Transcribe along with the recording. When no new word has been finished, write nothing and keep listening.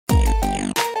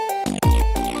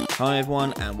Hi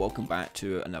everyone, and welcome back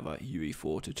to another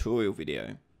UE4 tutorial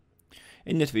video.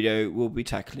 In this video we'll be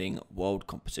tackling world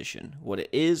composition, what it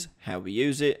is, how we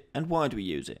use it, and why do we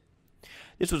use it.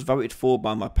 This was voted for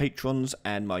by my patrons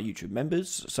and my YouTube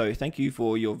members, so thank you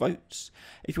for your votes.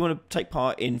 If you want to take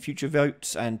part in future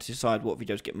votes and decide what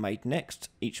videos get made next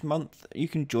each month, you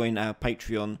can join our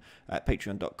Patreon at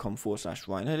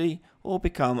patreon.com/RyanEddie, or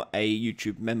become a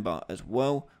YouTube member as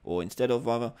well, or instead of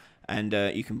rather, and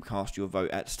you can cast your vote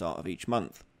at the start of each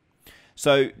month.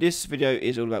 So this video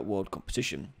is all about world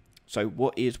composition. So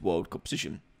what is world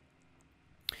composition?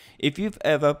 If you've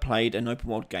ever played an open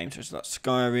world game such as like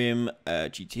Skyrim,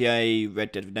 GTA,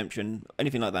 Red Dead Redemption,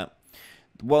 anything like that,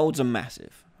 the worlds are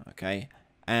massive, okay?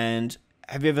 And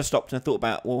have you ever stopped and thought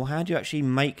about, well, how do you actually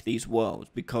make these worlds?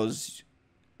 Because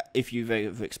if you've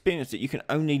ever experienced it, you can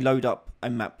only load up a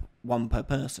map one per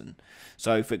person.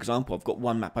 So for example, I've got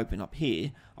one map open up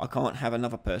here, I can't have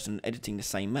another person editing the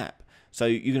same map. So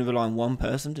you're going to rely on one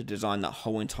person to design that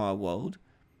whole entire world?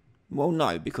 Well,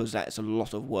 no, because that's a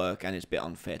lot of work and it's a bit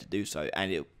unfair to do so, and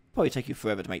it'll probably take you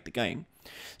forever to make the game.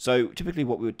 So typically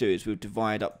what we would do is we would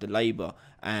divide up the labour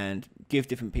and give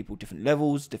different people different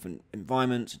levels, different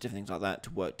environments, different things like that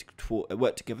to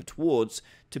work together towards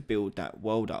to build that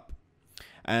world up.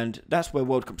 And that's where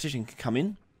world composition can come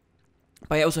in.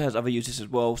 But it also has other uses as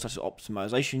well, such as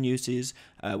optimization uses,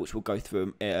 which we'll go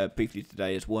through briefly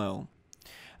today as well.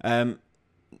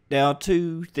 There are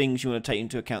two things you want to take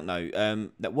into account though.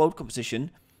 That world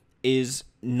composition is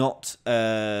not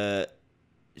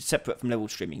separate from level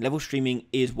streaming. Level streaming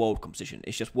is world composition.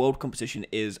 It's just world composition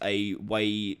is a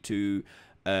way to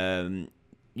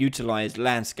utilize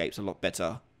landscapes a lot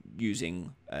better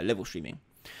using level streaming.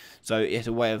 So it's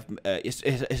a way of it's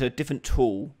a different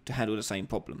tool to handle the same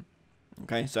problem.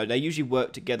 Okay, so they usually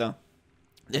work together.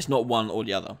 There's not one or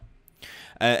the other.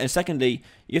 And secondly,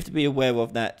 you have to be aware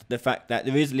of the fact that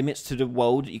there is limits to the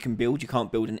world that you can build. You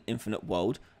can't build an infinite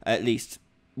world, at least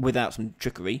without some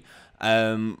trickery.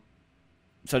 So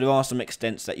there are some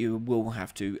extents that you will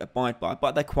have to abide by,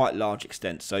 but they're quite large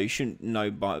extents, so you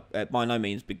shouldn't by no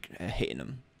means be hitting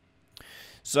them.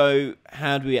 So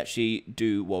how do we actually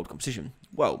do world composition?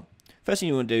 Well, first thing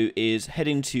you want to do is head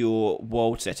into your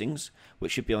world settings,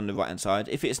 which should be on the right hand side.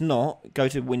 If it's not, go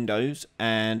to Windows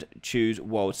and choose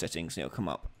World Settings and it'll come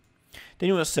up. Then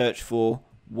you want to search for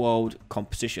World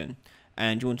Composition,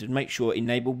 and you want to make sure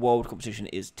Enable World Composition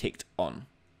is ticked on.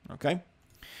 Okay.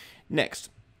 Next,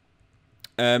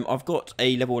 I've got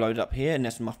a level loaded up here, and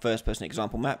that's my first person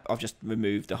example map. I've just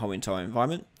removed the whole entire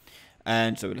environment,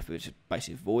 and so we're left with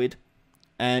basically void.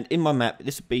 And in my map,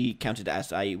 this would be counted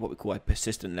as what we call a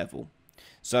persistent level.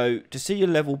 So to see your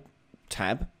level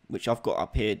tab, which I've got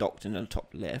up here docked in the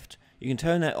top left, you can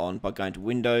turn that on by going to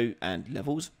Window and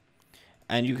Levels,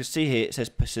 and you can see here it says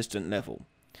persistent level.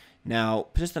 Now,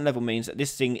 persistent level means that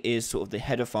this thing is sort of the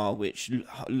header file which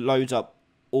loads up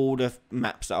all the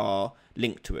maps that are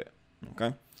linked to it,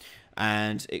 okay,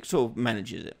 and it sort of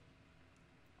manages it.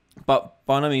 But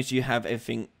by no means do you have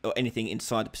everything or anything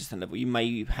inside the persistent level. You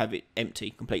may have it empty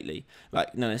completely,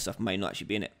 like none of this stuff may not actually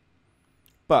be in it.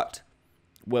 But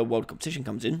where world composition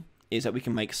comes in is that we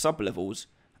can make sub-levels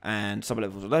and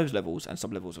sub-levels of those levels and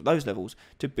sub-levels of those levels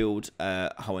to build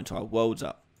whole entire worlds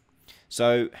up.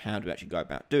 So how do we actually go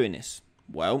about doing this?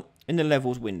 Well, in the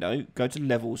levels window, go to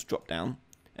levels drop down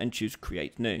and choose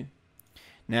create new.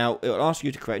 Now it will ask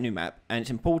you to create a new map, and it's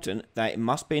important that it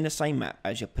must be in the same map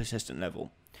as your persistent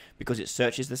level, because it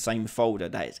searches the same folder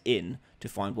that it's in to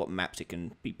find what maps it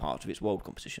can be part of its world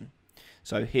composition.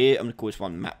 So here I'm going to call this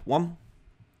one map 1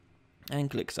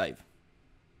 and click save.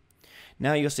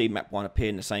 Now you'll see map 1 appear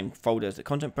in the same folder as the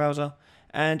content browser,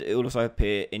 and it will also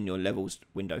appear in your levels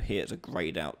window here as a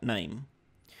grayed out name.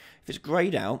 If it's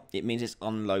grayed out, it means it's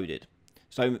unloaded.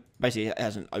 So basically it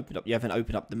hasn't opened up, you haven't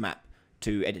opened up the map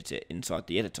to edit it inside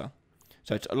the editor.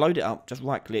 So to load it up, just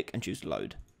right click and choose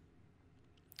load.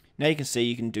 Now you can see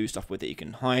you can do stuff with it. You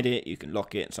can hide it, you can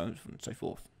lock it, and so on and so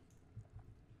forth.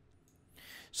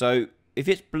 So if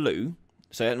it's blue,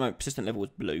 so at the moment persistent level is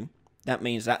blue, that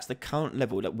means that's the current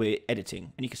level that we're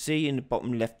editing. And you can see in the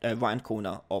bottom left right hand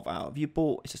corner of our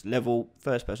viewport, it says level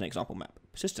first person example map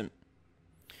persistent.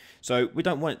 So we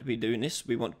don't want it to be doing this,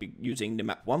 we want to be using the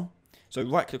map 1. So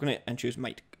right click on it and choose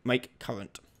make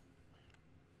current.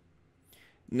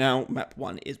 Now map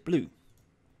 1 is blue.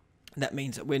 That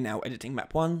means that we're now editing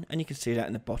map 1, and you can see that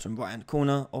in the bottom right hand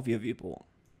corner of your viewport.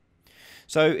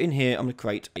 So in here I'm going to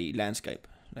create a landscape.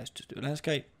 Let's just do a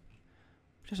landscape,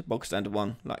 just a bog standard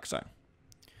one like so,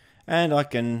 and I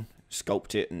can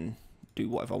sculpt it and do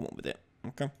whatever I want with it.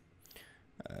 Okay,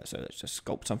 so let's just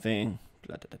sculpt something.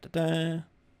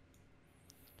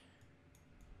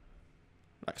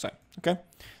 like so. Okay,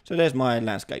 so there's my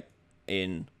landscape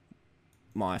in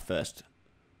my first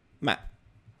map.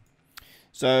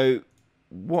 So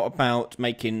what about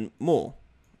making more?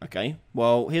 Okay,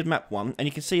 well, here's map 1, and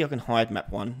you can see I can hide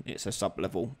map 1. It's a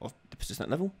sub-level of the persistent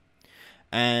level.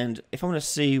 And if I want to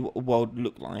see what the world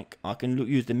look like, I can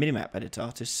use the minimap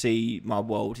editor to see my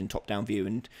world in top-down view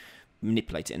and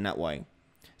manipulate it in that way.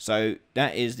 So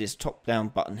that is this top-down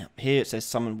button here. It says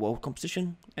Summon World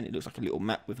Composition, and it looks like a little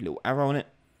map with a little arrow on it.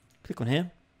 Click on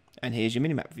here, and here's your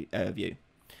minimap view.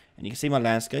 And you can see my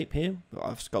landscape here that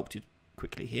I've sculpted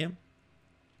quickly here.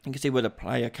 You can see where the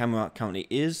player camera currently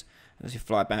is. As you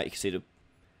fly about, you can see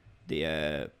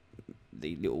the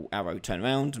little arrow turn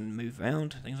around and move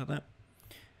around, things like that.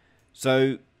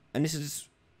 So, and this is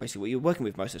basically what you're working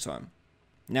with most of the time.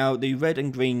 Now, the red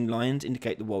and green lines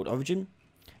indicate the world origin,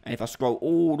 and if I scroll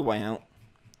all the way out,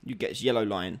 you get this yellow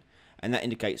line, and that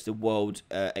indicates the world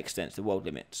extents, the world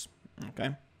limits.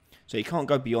 Okay, so you can't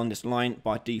go beyond this line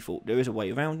by default. There is a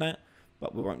way around that,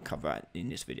 but we won't cover that in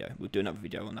this video. We'll do another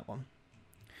video on that one.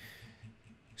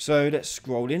 So let's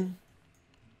scroll in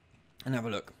and have a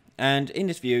look. And in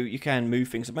this view, you can move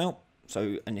things about.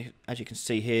 So, and as you can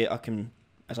see here, I can,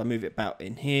 as I move it about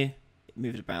in here, it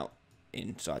moves about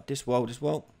inside this world as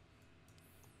well.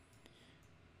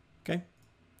 Okay.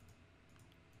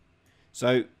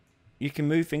 So you can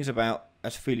move things about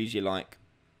as freely as you like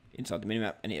inside the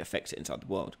minimap, and it affects it inside the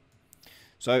world.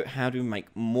 So how do we make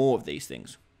more of these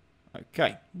things?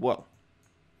 Okay, well,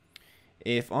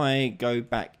 if I go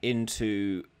back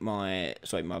into my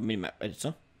minimap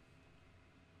editor,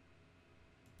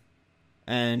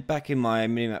 and back in my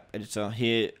minimap editor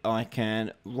here, I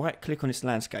can right click on this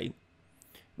landscape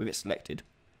with it selected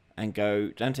and go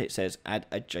down to it says add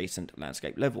adjacent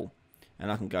landscape level,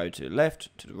 and I can go to the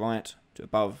left, to the right, to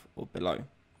above or below.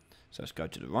 So let's go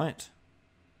to the right.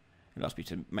 It asks me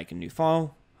to make a new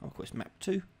file. I'll call this map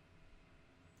 2,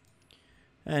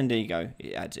 and there you go,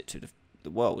 it adds it to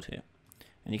the world here.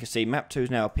 And you can see map 2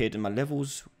 has now appeared in my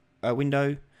levels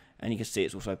window, and you can see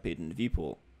it's also appeared in the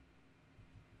viewport.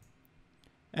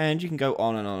 And you can go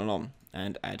on and on and on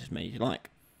and add as many as you like.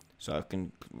 So I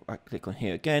can right click on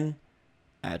here again,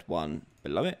 add one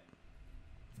below it,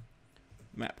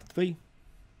 map 3,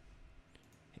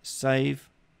 hit save,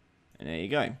 and there you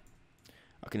go.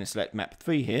 I can select map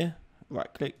 3 here,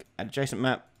 right click, add adjacent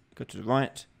map, go to the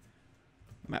right,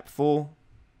 map 4,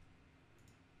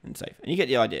 and save. And you get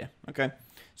the idea, okay?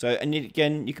 So, and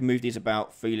again, you can move these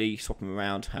about freely, swap them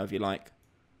around however you like,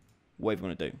 whatever you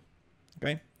want to do,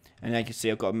 okay? And now you can see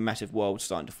I've got a massive world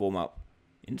starting to form up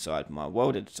inside my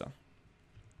world editor.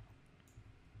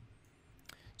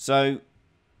 So,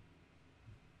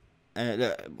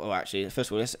 well, actually, first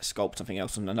of all, let's sculpt something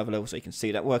else on another level so you can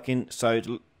see that working. So,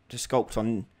 to sculpt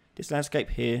on this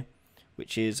landscape here,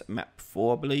 which is map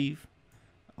 4, I believe,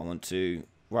 I want to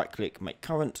right click, make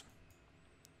current,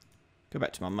 go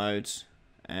back to my modes,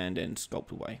 and then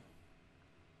sculpt away.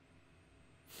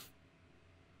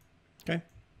 Okay.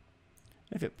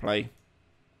 If it play,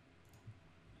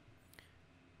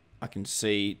 I can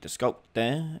see the sculpt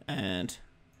there, and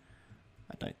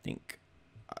I don't think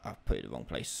I've put it in the wrong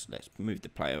place. Let's move the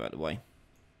player out of the way.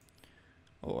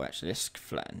 Or actually, let's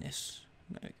flatten this.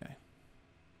 There we go.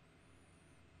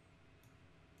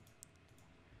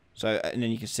 So, and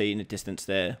then you can see in the distance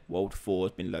there, World 4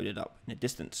 has been loaded up in the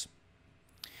distance.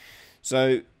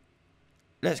 So,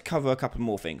 let's cover a couple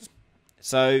more things.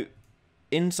 So,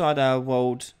 inside our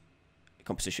world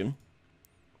composition,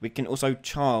 we can also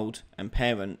child and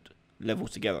parent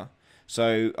levels together.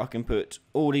 So I can put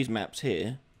all these maps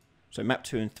here, so map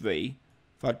 2 and 3,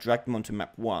 if I drag them onto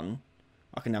map 1,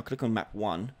 I can now click on map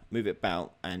 1, move it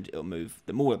about, and it'll move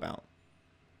them all about.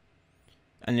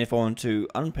 And if I want to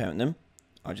unparent them,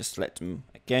 I just select them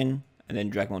again, and then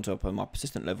drag them onto my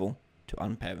persistent level to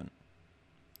unparent.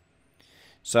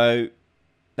 So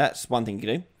that's one thing you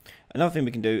can do. Another thing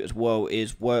we can do as well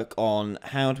is work on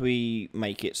how do we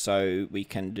make it so we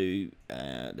can do,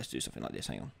 let's do something like this,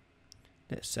 hang on.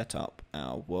 Let's set up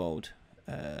our world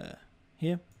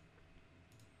here.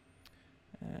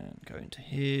 And go into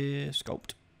here,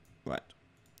 sculpt, right.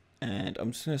 And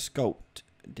I'm just going to sculpt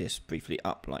this briefly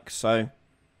up like so.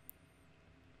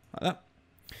 Like that.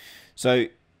 So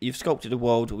you've sculpted a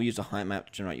world, we'll use a height map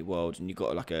to generate your world, and you've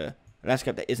got like a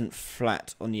landscape that isn't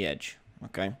flat on the edge,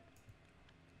 okay?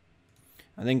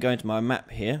 And then go into my map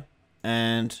here,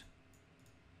 and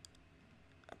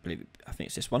I think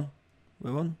it's this one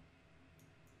we're on.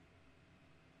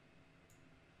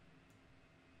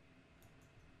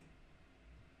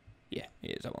 Yeah,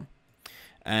 it is that one.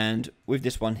 And with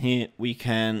this one here, we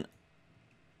can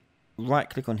right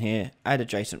click on here, add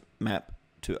adjacent map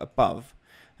to above,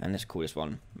 And let's call this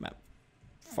one map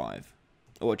 5.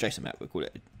 Or adjacent map, we'll call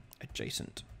it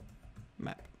adjacent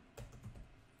map.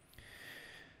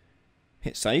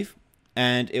 Hit save,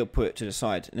 and it'll put it to the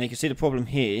side. And you can see the problem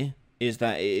here is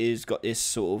that it has got this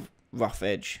sort of rough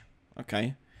edge.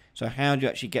 Okay, so how do you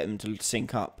actually get them to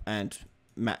sync up and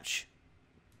match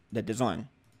their design?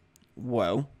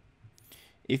 Well,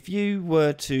 if you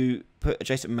were to put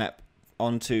adjacent map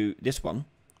onto this one,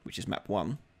 which is map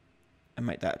 1, and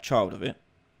make that a child of it,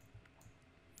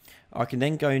 I can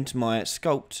then go into my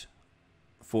Sculpt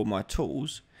for my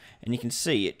tools, and you can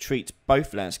see it treats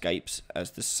both landscapes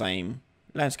as the same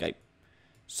landscape.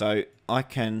 So I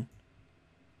can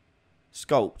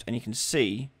sculpt, and you can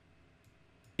see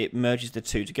it merges the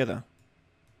two together.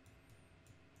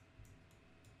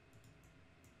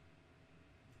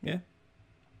 Yeah,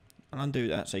 I'll undo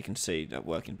that so you can see that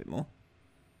working a bit more.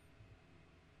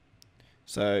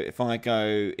 So if I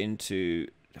go into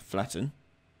the flatten,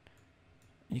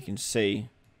 you can see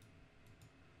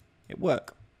it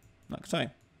work like so.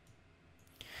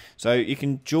 So you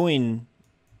can join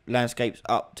landscapes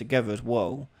up together as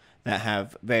well that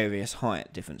have various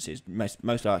height differences,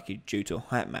 most likely due to a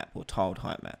height map or tiled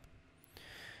height map.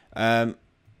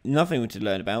 Another thing we need to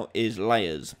learn about is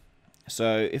layers.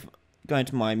 So if I go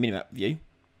into my minimap view,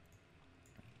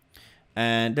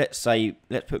 and let's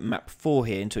put map 4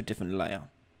 here into a different layer.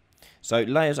 So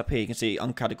layers up here, you can see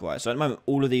uncategorized. So at the moment,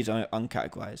 all of these are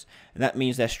uncategorized, and that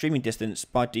means their streaming distance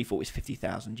by default is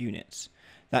 50,000 units.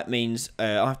 That means I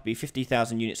have to be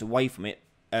 50,000 units away from it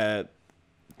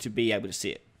to be able to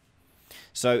see it.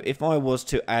 So if I was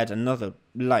to add another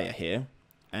layer here,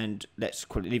 and let's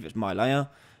leave it as my layer,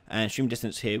 and stream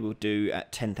distance here we'll do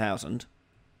at 10,000,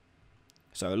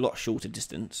 so a lot shorter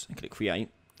distance, and click create.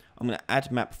 I'm going to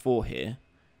add map 4 here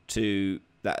to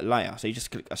that layer. So you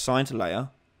just click assign to layer,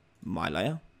 my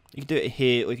layer. You can do it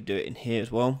here, or you can do it in here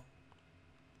as well.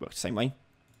 Works the same way.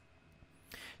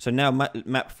 So now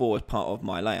map 4 is part of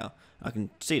my layer. I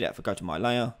can see that if I go to my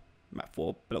layer, map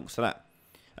 4 belongs to that.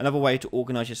 Another way to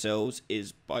organize yourselves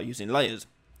is by using layers.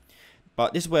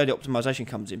 But this is where the optimization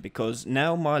comes in, because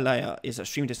now my layer is at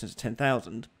stream distance of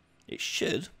 10,000. It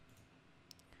should,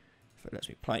 if it lets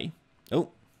me play. Oh,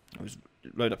 I was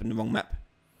load up in the wrong map.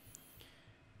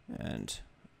 And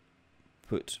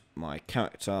put my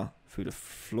character through the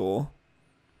floor.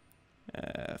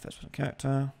 First person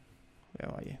character.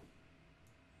 Where are you?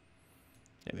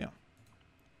 There we are.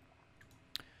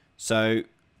 So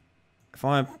if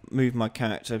I move my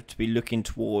character to be looking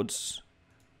towards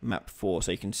map 4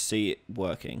 so you can see it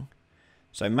working.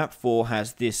 So map 4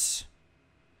 has this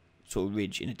sort of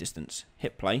ridge in the distance.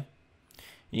 Hit play.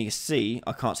 And you can see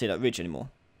I can't see that ridge anymore.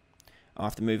 I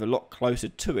have to move a lot closer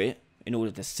to it in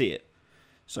order to see it.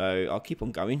 So I'll keep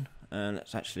on going, and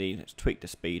let's tweak the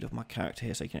speed of my character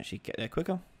here so you can actually get there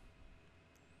quicker.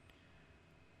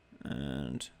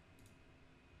 And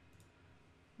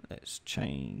let's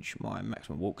change my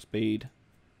maximum walk speed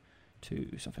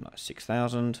to something like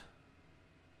 6,000.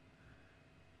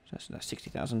 So that's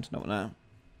 60,000, not now.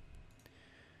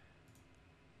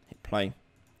 Hit play,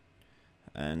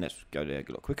 and let's go there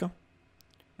a lot quicker.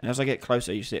 And as I get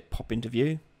closer, you see it pop into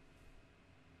view.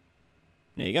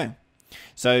 There you go.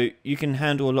 So you can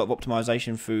handle a lot of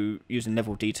optimization through using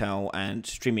level detail and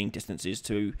streaming distances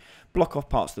to block off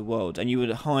parts of the world. And you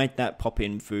would hide that pop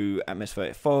in through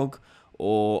atmospheric fog,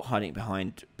 or hiding it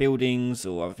behind buildings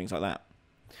or other things like that.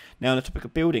 Now on the topic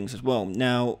of buildings as well.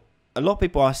 Now a lot of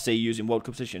people I see using world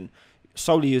composition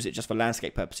solely use it just for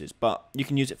landscape purposes, but you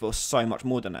can use it for so much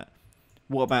more than that.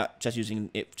 What about just using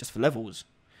it just for levels?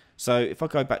 So if I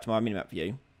go back to my minimap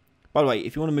view, by the way,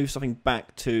 if you want to move something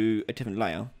back to a different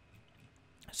layer,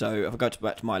 so if I go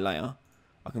back to my layer,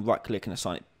 I can right click and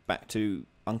assign it back to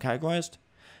uncategorized,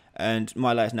 and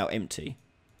my layer is now empty.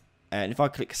 And if I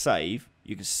click save,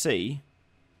 you can see,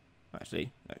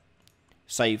 actually, no,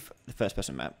 save the first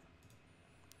person map,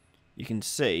 you can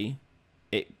see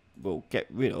it will get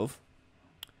rid of,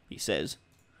 he says,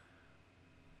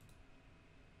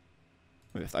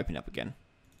 we have to open it up again.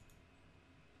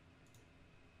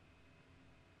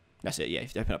 That's it, yeah,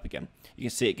 if you open it up again, you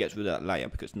can see it gets rid of that layer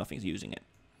because nothing's using it.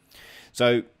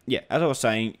 So, yeah, as I was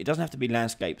saying, it doesn't have to be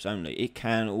landscapes only. It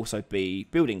can also be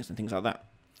buildings and things like that.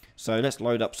 So let's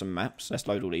load up some maps. Let's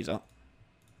load all these up.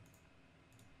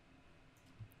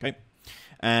 Okay.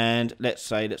 And let's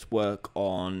work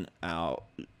on our,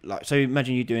 so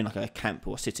imagine you're doing like a camp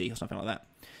or a city or something like that.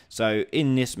 So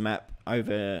in this map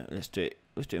over, let's do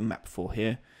a map 4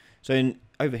 here. So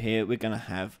over here, we're going to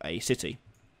have a city.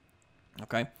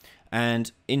 Okay,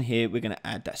 and in here we're going to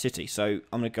add that city. So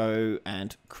I'm going to go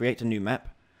and create a new map.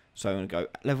 So I'm going to go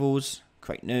levels,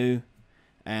 create new,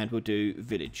 and we'll do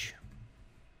village.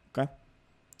 Okay,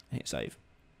 hit save,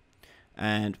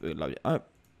 and we'll load it up.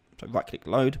 So right click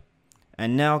load,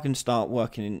 and now I can start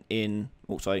working in.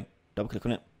 Also double click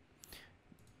on it.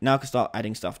 Now I can start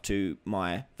adding stuff to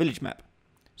my village map.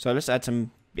 So let's add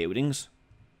some buildings,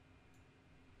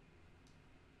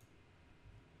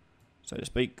 so to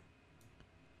speak.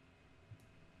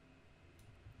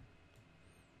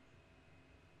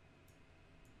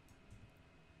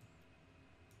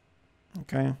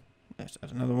 Okay, let's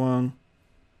add another one.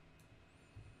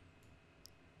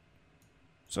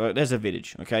 So there's a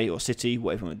village, okay, or city,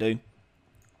 whatever you want to do.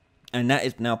 And that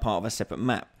is now part of a separate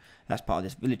map. That's part of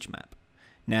this village map.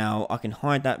 Now I can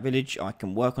hide that village. I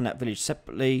can work on that village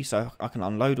separately, so I can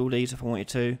unload all these if I wanted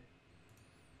to.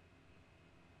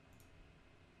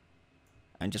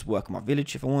 And just work on my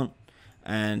village if I want.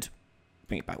 And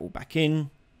bring it back all back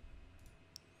in.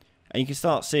 And you can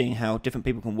start seeing how different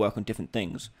people can work on different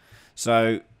things.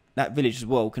 So that village as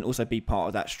well can also be part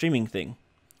of that streaming thing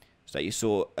so that you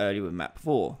saw earlier with map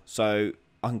 4. So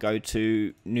I can go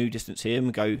to new distance here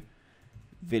and go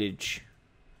village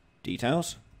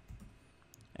details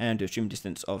and do a stream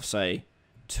distance of say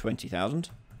 20,000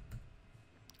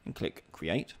 and click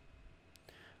create.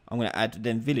 I'm going to add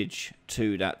then village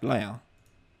to that layer.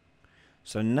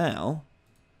 So now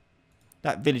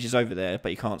that village is over there,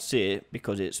 but you can't see it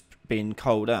because it's been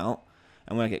culled out.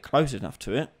 And when I get close enough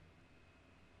to it,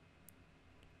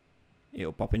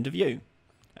 it'll pop into view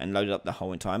and load up the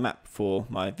whole entire map for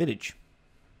my village.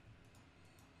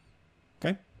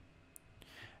 Okay,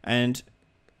 and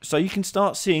so you can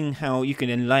start seeing how you can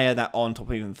then layer that on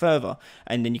top even further,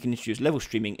 and then you can introduce level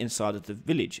streaming inside of the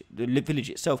village. The village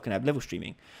itself can have level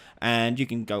streaming, and you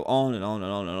can go on and on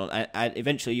and on and on, and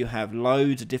eventually you have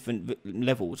loads of different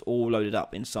levels all loaded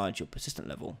up inside your persistent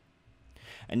level.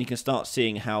 And you can start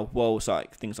seeing how worlds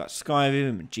like things like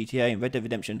Skyrim and GTA and Red Dead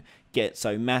Redemption get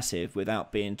so massive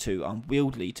without being too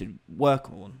unwieldy to work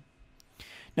on.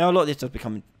 Now a lot of this does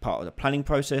become part of the planning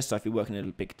process, so if you're working in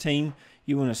a big team,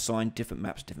 you want to assign different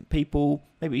maps to different people,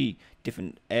 maybe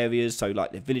different areas, so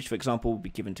like the village for example will be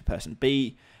given to person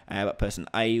B, but person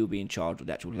A will be in charge of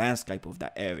the actual landscape of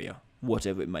that area,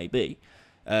 whatever it may be.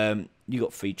 You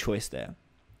got free choice there.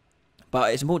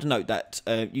 But it's important to note that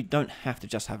you don't have to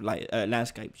just have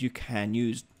landscapes. You can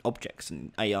use objects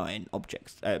and AI and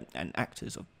objects and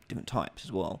actors of different types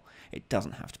as well. It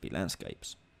doesn't have to be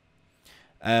landscapes.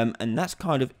 And that's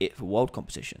kind of it for world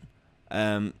composition.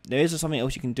 There is something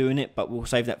else you can do in it, but we'll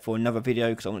save that for another video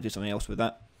because I want to do something else with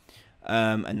that.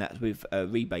 And that's with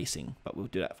rebasing, but we'll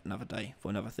do that for another day, for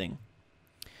another thing.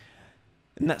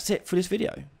 And that's it for this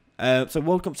video. So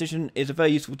world composition is a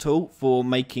very useful tool for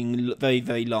making very,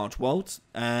 very large worlds,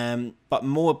 but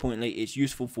more importantly, it's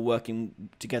useful for working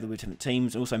together with different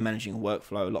teams and also managing a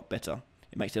workflow a lot better.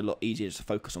 It makes it a lot easier to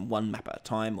focus on one map at a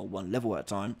time or one level at a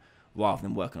time, rather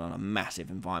than working on a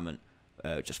massive environment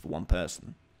just for one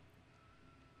person.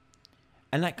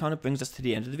 And that kind of brings us to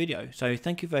the end of the video. So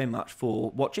thank you very much for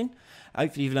watching.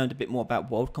 Hopefully you've learned a bit more about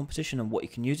world composition and what you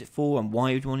can use it for and why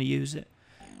you'd want to use it.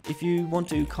 If you want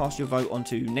to cast your vote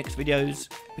onto next videos,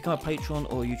 become a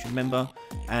Patreon or a YouTube member,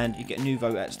 and you get a new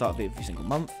vote at the start of every single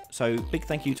month. So big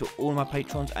thank you to all my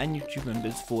patrons and YouTube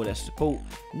members for their support.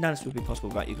 None of this would be possible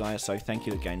without you guys, so thank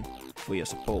you again for your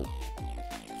support.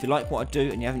 If you like what I do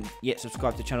and you haven't yet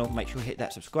subscribed to the channel, make sure you hit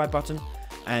that subscribe button,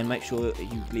 and make sure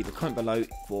you leave a comment below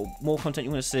for more content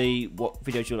you want to see, what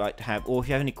videos you'd like to have, or if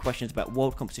you have any questions about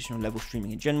world composition or level streaming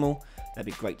in general, that'd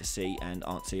be great to see and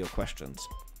answer your questions.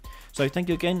 So thank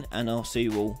you again, and I'll see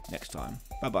you all next time.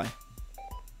 Bye bye.